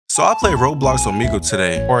So I play Roblox Omegle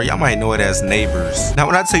today, or y'all might know it as Neighbors. Now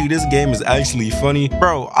when I tell you this game is actually funny,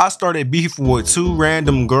 bro, I started beefing with 2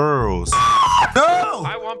 random girls. No!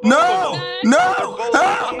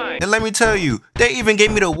 And let me tell you, they even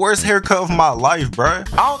gave me the worst haircut of my life, bro. I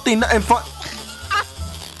don't think nothing fun.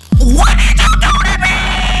 What did you do to me?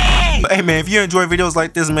 Hey man, if you enjoy videos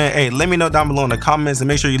like this, man, hey, let me know down below in the comments and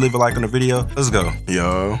make sure you leave a like on the video. Let's go.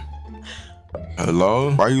 Yo.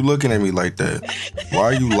 Hello? Why are you looking at me like that? Why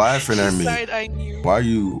are you laughing at me? Why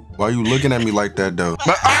you looking at me like that though?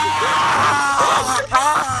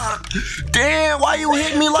 Damn, why you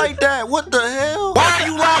hit me like that? What the hell? Why are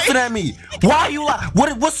you laughing at me? Why are you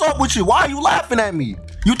what's up with you? Why are you laughing at me?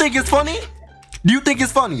 You think it's funny? Do you think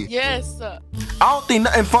it's funny? Yes. I don't think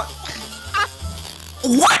nothing fun.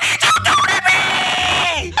 What did you do to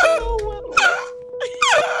me?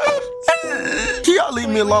 Can y'all leave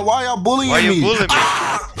me alone? Why y'all bullying me?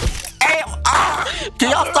 Can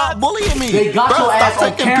y'all stop bullying me? They got your ass stop on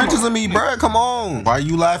taking camera. pictures of me, bro. Come on. Why are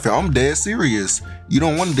you laughing? I'm dead serious. You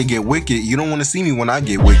don't want it to get wicked. You don't want to see me when I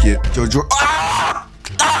get wicked.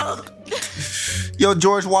 Yo,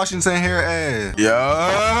 George Washington hair ass.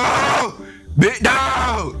 Yo, big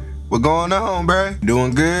dog. What going on, bro?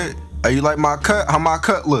 Doing good? Are you like my cut? How my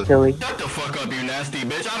cut look? Silly. Shut the fuck up, you nasty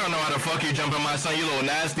bitch. I don't know how the fuck you jump in my son, you little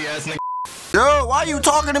nasty ass nigga. Yo, why you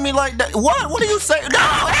talking to me like that? What? What are you saying? No,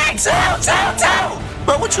 hey, chill.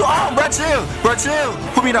 Bro, what you on, bro? Chill.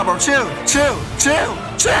 Put me down, bro. Chill.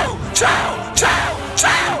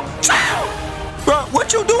 Bro,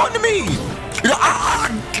 what you doing to me?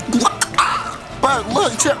 Bro,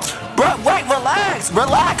 look, chill. Bro, wait, relax.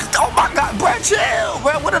 Oh my God, bro, chill.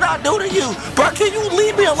 Bro, what did I do to you? Bro, can you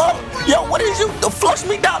leave me alone? Yo, what did you flush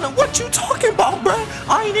me down and what you talking about, bro?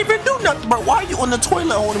 I ain't even do nothing, bro. Why are you on the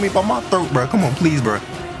toilet holding me by my throat, bro? Come on, please, bro.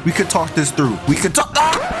 We could talk this through. We could talk.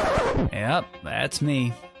 Yep, that's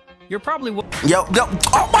me. You're probably. Yo.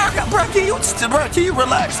 Oh my God, bro, can you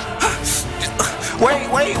relax? Wait.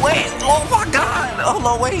 Oh my God. Hold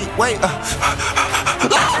on, wait.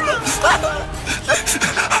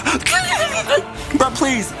 Bro,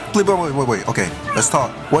 please, bro, wait. Okay, let's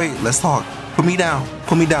talk. Let's talk. Put me down.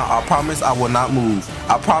 I promise I will not move.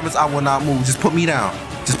 Just put me down.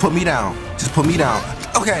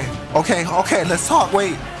 Okay, let's talk.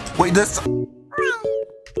 Wait, this.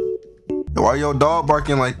 Why your dog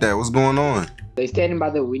barking like that? What's going on? They're standing by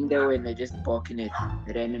the window and they're just barking at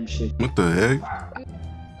random shit. What the heck?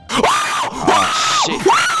 Oh shit.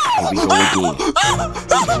 Here we go again.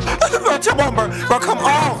 Bro, come on, bro, come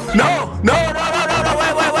on. No,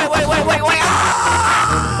 wait.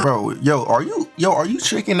 Bro, yo, are you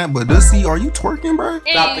shaking that budussy? Are you twerking, bro?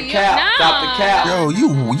 Stop the cap. Yo, you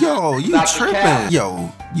Stop the tripping. cap. Yo,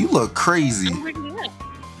 you look crazy.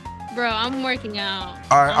 Bro, I'm working out.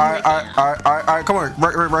 All right, come on,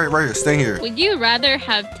 right here, stay here. Would you rather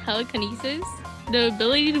have telekinesis, the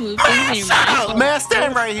ability to move things in your mind? Man,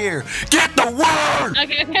 stand right here. Get the word.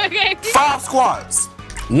 Okay. 5 squats.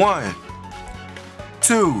 1,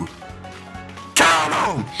 2. Count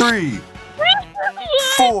them. 3,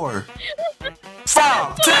 4,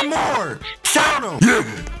 5. 10 more. Count them. Yeah.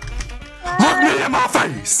 Look me in my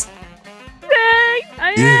face. 6.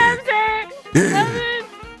 I am 6. Yeah. 7,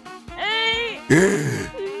 8. Yeah.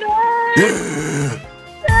 9.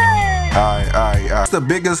 10. All right. What's the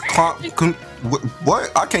biggest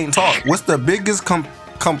what? I can't talk. What's the biggest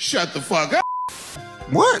Shut the fuck up.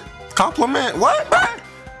 What? Compliment? What, bro?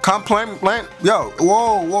 Compliment? Yo,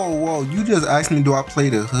 whoa. You just asked me, do I play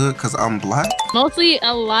the hood because I'm black? Mostly,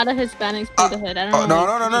 a lot of Hispanics play the hood. I don't know.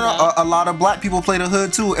 No. A lot of black people play the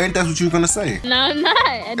hood too. Ain't that what you were gonna say? No, I'm not.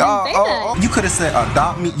 I didn't say that. You could have said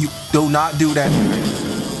adopt me. You do not do that.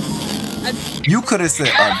 You could have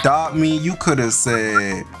said adopt me. You could have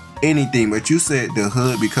said anything, but you said the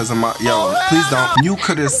hood because of my please don't. You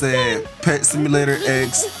could have said Pet Simulator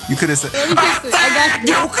X. You could have said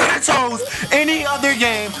you could have chose any other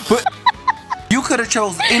game, but you could have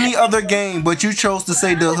chose any other game, but you chose to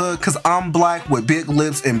say the hood because I'm black with big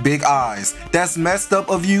lips and big eyes. That's messed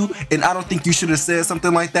up of you, and I don't think you should have said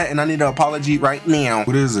something like that, and I need an apology right now.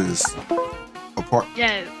 What is this?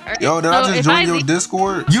 Yes. Yo, did I just join your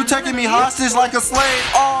Discord? You taking me hostage like a slave?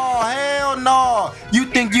 Oh, hell no. You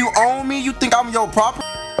think you own me? You think I'm your property?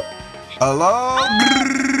 Hello?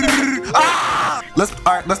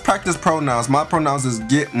 Let's practice pronouns. My pronouns is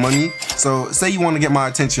get money. So say you want to get my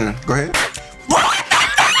attention. Go ahead.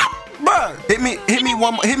 Bruh, hit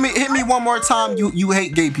me one more time. You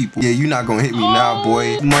hate gay people. Yeah, you're not gonna hit me now,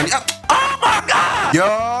 boy. Money. Oh my God.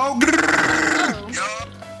 Yo.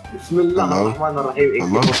 Hello? Hello?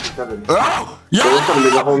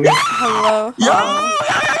 Hello. Yo!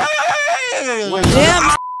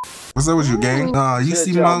 Damn. What's up with you, gang? You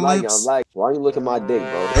see my lips? Why are you looking at my dick,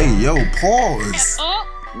 bro? Hey, yo, pause.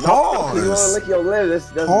 No, you wanna lick your lips?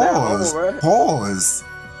 That's Pause. bad, bro. Pause.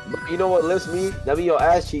 You know what lips mean? That mean your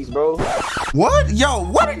ass cheeks, bro. What? Yo,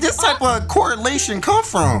 where did this type of correlation come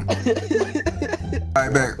from?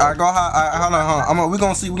 Alright, back. Alright, go high. Hold on. We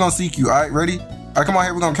gonna seek you. Alright, ready? Alright, come on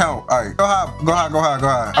here. We gonna count. Alright, go high.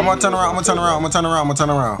 I'm gonna turn around.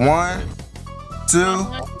 1, 2,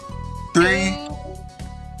 3,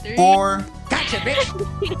 4. Gotcha, bitch.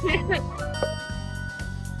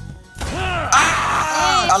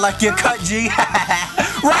 I like your cut, G. Right,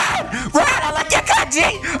 I like your cut, G.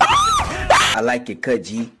 I like your cut,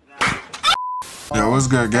 G. Yo, what's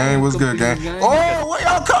good, gang? Oh, where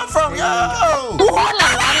y'all come from, yo?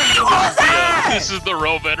 This is the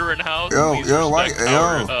Row Veteran House. Yo,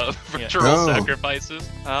 ritual sacrifices.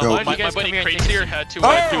 My buddy Crazy here had to do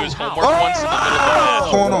his homework once in the middle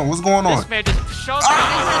of the match. What's going on? This man just shot me.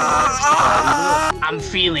 I'm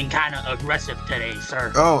feeling kind of aggressive today,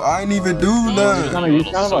 sir. Oh, I ain't even do nothing.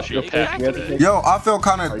 Yo, I feel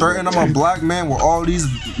kind of threatened. I'm a black man with all these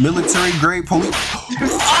military grade police.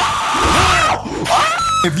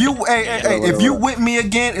 If you with me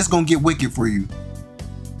again, it's gonna get wicked for you.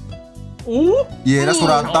 Ooh? Yeah, that's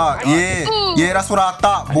what I thought. Yeah, that's what I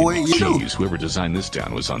thought, boy. Jeez, whoever designed this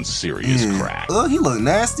down was on serious crack. He look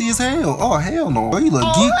nasty as hell. Oh, hell no. Boy, you look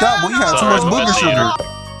geeked out, boy. You had too much booger sugar.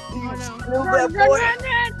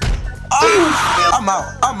 I'm out.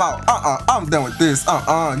 I'm done with this.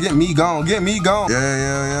 Get me gone.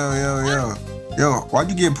 Yeah. Yo, why'd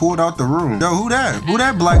you get pulled out the room? Yo, who that? Who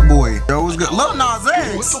that black boy? Yo, what's good? Lil Nas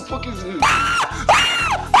X. What the fuck is this?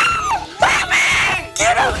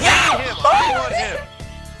 Get up,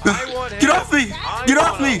 Get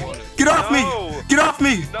off me! Get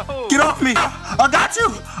off me! I got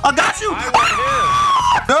you!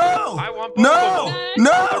 No!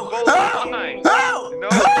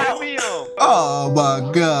 Oh my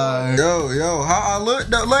god. Yo, how I look?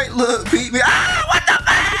 Look, beat me. What the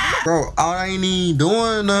fuck? Bro, I ain't even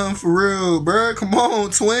doing nothing for real, bro. Come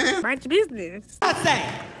on, twin. Mind your business. I say,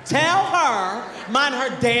 tell her, mind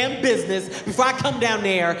her damn business before I come down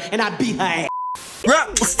there and I beat her ass.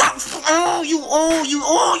 Bro, stop. You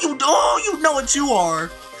know what you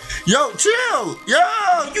are. Yo, chill. Yo,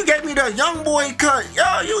 you gave me the young boy cut.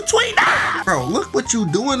 Yo, you tweet. Bro, look what you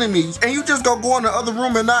doing to me. And you just go in the other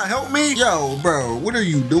room and not help me? Yo, bro, what are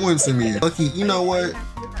you doing to me? Lucky, you know what?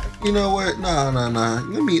 Nah.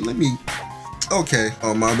 Let me. Okay.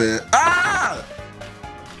 Oh, my bad.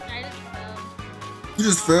 You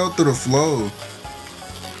just fell through the floor.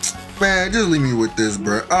 Man, just leave me with this,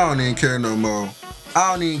 bro. I don't even care no more. Bro.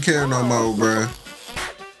 I don't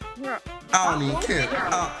even care.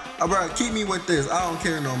 Bro, keep me with this. I don't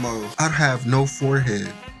care no more. I have no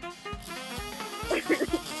forehead.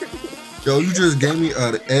 Yo, you just gave me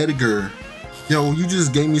an Edgar. Yo, you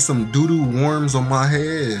just gave me some doo-doo worms on my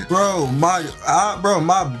head. Bro, my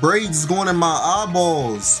braids is going in my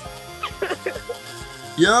eyeballs.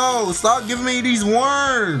 Yo, stop giving me these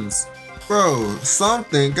worms. Bro,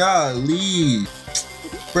 something, golly.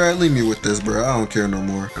 Bro, leave me with this, bro. I don't care no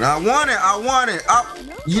more. And I want it.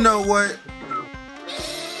 You know what?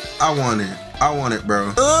 I want it,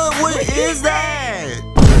 bro. What is that?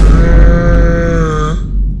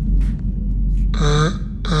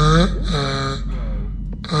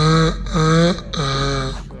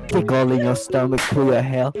 Kick all in your stomach, through your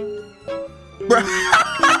hell. Bro.